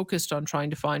are focused on trying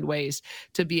to find ways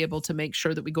to be able to make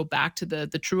sure that we go back to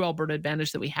the true Alberta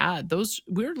advantage that we had.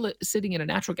 We're sitting in a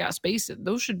natural gas basin.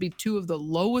 Those should be two of the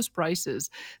lowest prices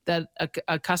that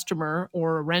a customer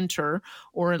or a renter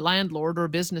or a landlord or a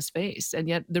business face, and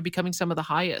yet they're becoming some of the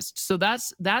highest. So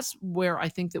that's where I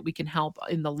think that we can help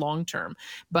in the long term.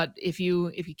 But if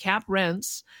you cap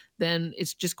rents, then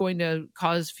it's just going to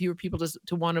cause fewer people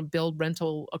to want to build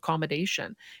rental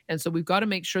accommodation. And so we've got to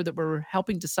make sure that we're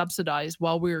helping to subsidize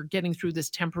while we're getting through this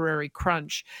temporary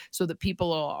crunch so that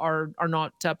people are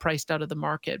not priced out of the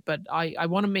market. But I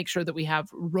want to make sure that we have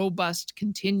robust,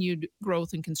 continued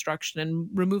growth in construction and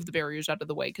remove the barriers out of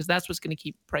the way, because that's what's going to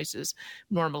keep prices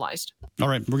normalized. All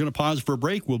right, we're going to pause for a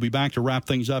break. We'll be back to wrap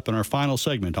things up in our final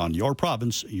segment on Your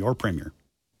Province, Your Premier.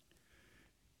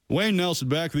 Wayne Nelson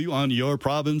back with you on Your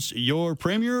Province, Your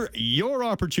Premier, your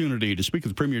opportunity to speak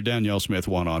with Premier Danielle Smith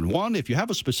one-on-one. If you have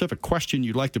a specific question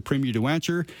you'd like the Premier to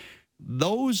answer,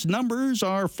 those numbers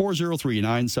are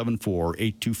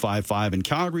 403-974-8255 in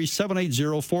Calgary,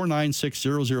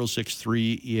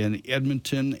 780-496-0063 in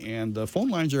Edmonton. And the phone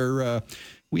lines are,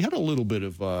 we had a little bit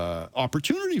of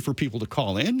opportunity for people to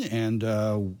call in,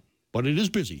 and but it is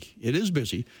busy. It is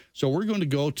busy. So we're going to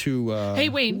go to... hey,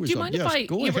 Wayne, do you mind if I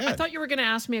thought you were going to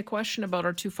ask me a question about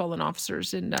our two fallen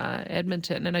officers in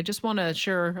Edmonton, and I just want to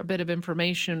share a bit of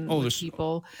information with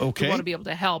people who want to be able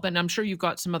to help. And I'm sure you've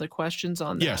got some other questions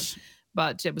on that. Yes.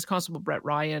 But it was Constable Brett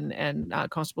Ryan and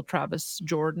Constable Travis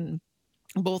Jordan,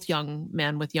 both young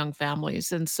men with young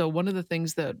families. And so one of the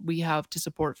things that we have to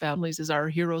support families is our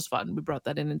Heroes Fund. We brought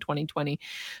that in 2020.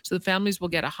 So the families will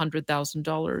get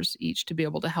 $100,000 each to be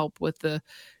able to help with the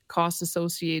costs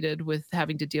associated with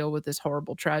having to deal with this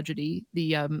horrible tragedy.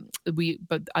 I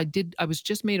was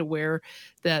just made aware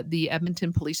that the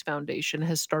Edmonton Police Foundation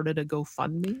has started a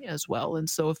GoFundMe as well. And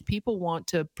so if people want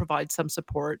to provide some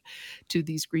support to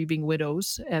these grieving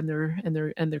widows and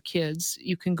their kids,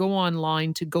 you can go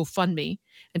online to GoFundMe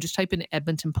and just type in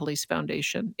Edmonton Police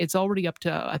Foundation. It's already up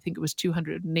to, I think it was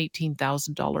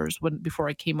 $218,000 before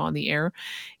I came on the air.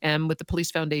 And with the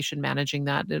Police Foundation managing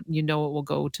that, it will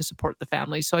go to support the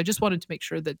family. So I just wanted to make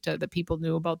sure that that people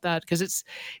knew about that, because it's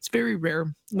very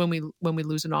rare when we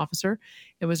lose an officer.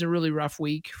 It was a really rough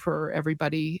week for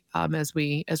everybody as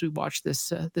we watched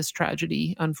this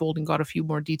tragedy unfold and got a few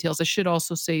more details. I should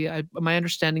also say my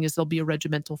understanding is there'll be a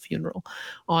regimental funeral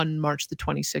on March the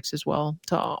 26th as well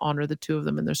to honor the two of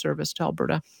them in their service to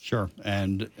Alberta. Sure,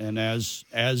 and as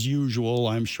usual,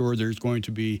 I'm sure there's going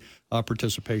to be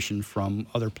participation from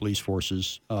other police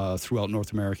forces throughout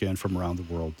North America and from around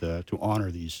the world to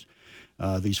honor these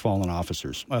fallen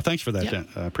officers. Thanks for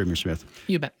that, Premier Smith.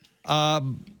 You bet.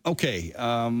 Okay.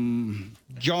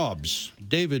 Jobs.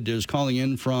 David is calling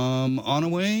in from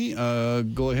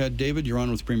Onaway. Go ahead, David. You're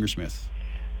on with Premier Smith.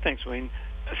 Thanks, Wayne.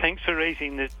 Thanks for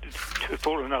raising the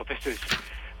fallen officers,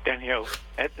 Danielle.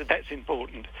 That's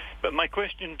important. But my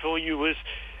question for you was,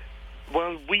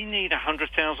 well, we need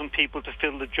 100,000 people to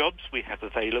fill the jobs we have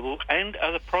available, and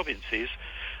other provinces.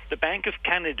 The Bank of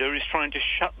Canada is trying to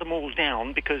shut them all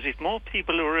down, because if more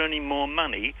people are earning more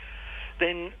money,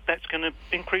 then that's going to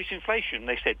increase inflation.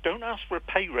 They said, don't ask for a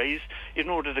pay raise in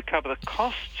order to cover the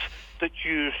costs that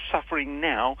you're suffering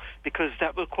now, because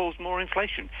that will cause more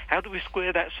inflation. How do we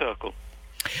square that circle?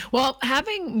 Well,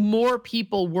 having more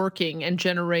people working and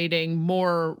generating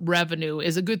more revenue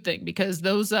is a good thing, because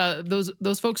those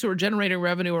folks who are generating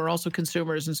revenue are also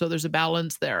consumers, and so there's a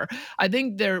balance there. I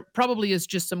think there probably is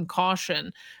just some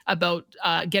caution about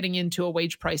getting into a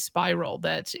wage price spiral,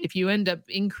 that if you end up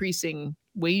increasing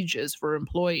wages for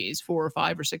employees 4 or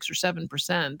 5 or 6 or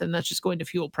 7%, then that's just going to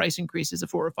fuel price increases of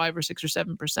 4 or 5 or 6 or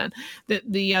 7%.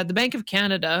 The Bank of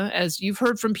Canada, as you've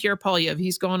heard from Pierre Poilievre,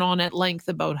 he's gone on at length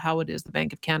about how it is the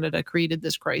Bank of Canada created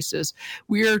this crisis.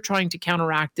 We're trying to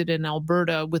counteract it in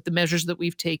Alberta with the measures that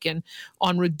we've taken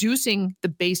on reducing the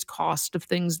base cost of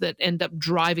things that end up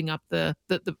driving up the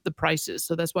prices.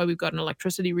 So that's why we've got an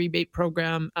electricity rebate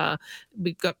program.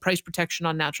 We've got price protection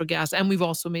on natural gas, and we've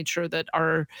also made sure that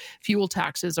our fuel taxes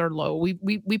are low.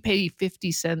 We pay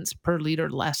 50 cents per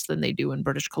liter less than they do in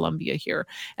British Columbia here.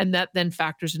 And that then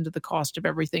factors into the cost of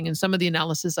everything. And some of the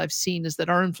analysis I've seen is that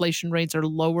our inflation rates are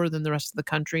lower than the rest of the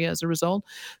country as a result.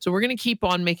 So we're going to keep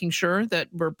on making sure that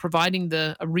we're providing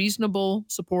a reasonable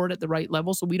support at the right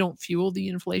level so we don't fuel the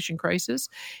inflation crisis.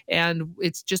 And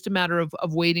it's just a matter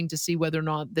of waiting to see whether or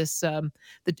not this the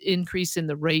increase in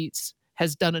the rates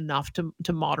has done enough to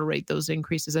moderate those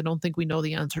increases. I don't think we know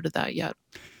the answer to that yet.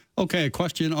 Okay, a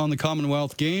question on the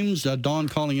Commonwealth Games. Don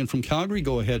calling in from Calgary.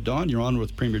 Go ahead, Don. You're on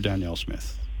with Premier Danielle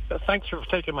Smith. Thanks for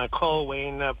taking my call,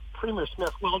 Wayne. Premier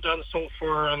Smith, well done so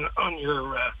far on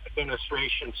your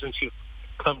administration since you've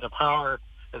come to power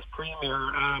as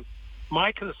Premier.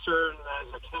 My concern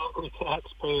as a Calgary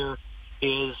taxpayer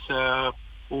is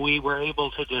we were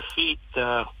able to defeat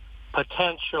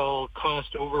potential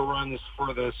cost overruns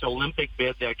for this Olympic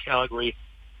bid that Calgary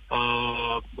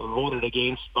voted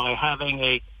against by having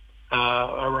a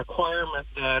requirement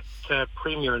that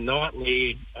Premier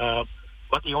Notley,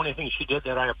 but the only thing she did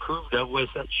that I approved of was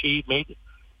that she made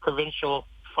provincial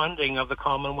funding of the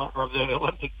Commonwealth of the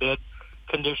Olympic bid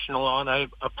conditional on a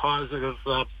positive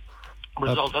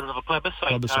result out of a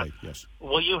plebiscite. Yes.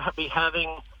 Will you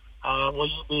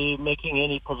be making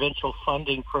any provincial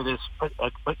funding for this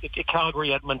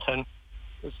Calgary Edmonton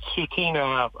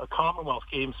Tsutina Commonwealth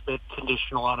Games bid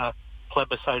conditional on a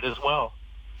plebiscite as well?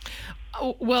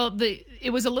 Well,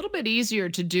 it was a little bit easier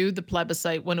to do the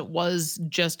plebiscite when it was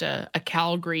just a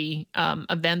Calgary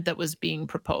event that was being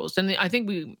proposed, and I think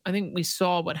we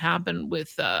saw what happened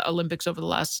with Olympics over the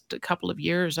last couple of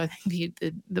years. I think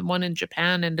the one in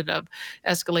Japan ended up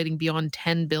escalating beyond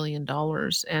 $10 billion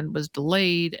and was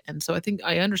delayed, and so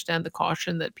I understand the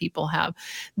caution that people have.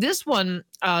 This one,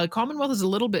 Commonwealth, is a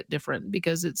little bit different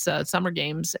because it's summer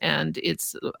games and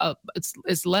it's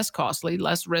less costly,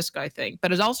 less risk, I think,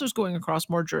 but it also is going across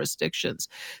more jurisdictions.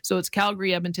 So it's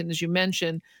Calgary, Edmonton, as you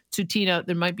mentioned. Tsutina,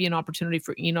 there might be an opportunity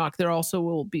for Enoch. There also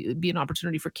will be an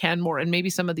opportunity for Canmore and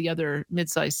maybe some of the other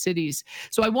mid-sized cities.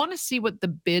 So I want to see what the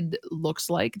bid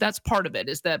looks like. That's part of it,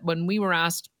 is that when we were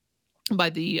asked by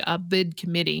the bid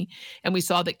committee, and we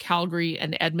saw that Calgary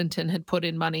and Edmonton had put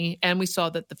in money, and we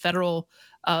saw that the federal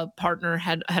partner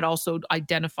had also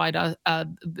identified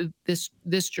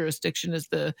this jurisdiction as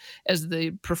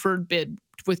the preferred bid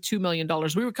with $2 million.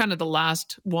 We were kind of the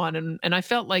last one, and I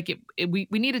felt like we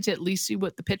needed to at least see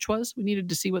what the pitch was. We needed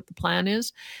to see what the plan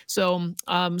is. So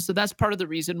that's part of the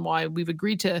reason why we've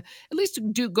agreed to at least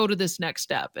go to this next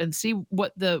step and see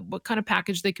what kind of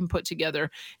package they can put together,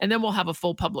 and then we'll have a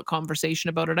full public conversation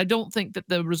about it. I don't think that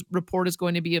the report is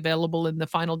going to be available and the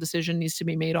final decision needs to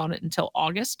be made on it until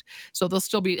August. So there'll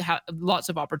still be lots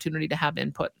of opportunity to have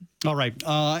input. All right.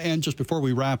 And just before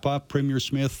we wrap up, Premier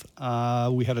Smith,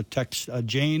 we had a text.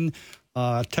 Jane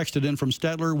texted in from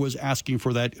Stettler, was asking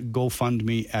for that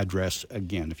GoFundMe address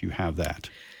again, if you have that.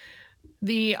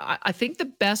 I think the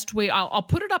best way, I'll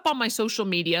put it up on my social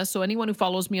media, so anyone who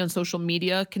follows me on social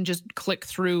media can just click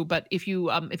through. But if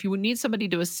you would need somebody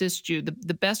to assist you,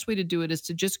 the best way to do it is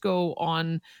to just go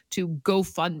on to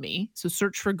GoFundMe. So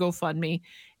search for GoFundMe,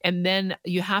 and then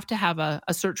you have to have a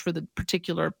search for the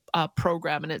particular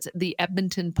program, and it's the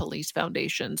Edmonton Police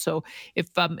Foundation. So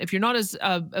if you're not as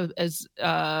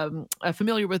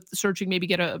familiar with searching, maybe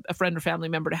get a friend or family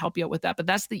member to help you out with that. But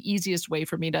that's the easiest way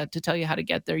for me to tell you how to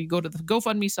get there. You go to the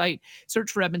GoFundMe site,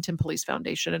 search for Edmonton Police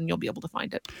Foundation, and you'll be able to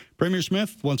find it. Premier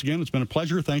Smith, once again, it's been a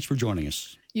pleasure. Thanks for joining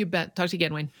us. You bet. Talk to you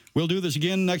again, Wayne. We'll do this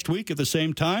again next week at the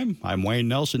same time. I'm Wayne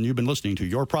Nelson. You've been listening to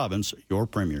Your Province, Your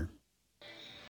Premier.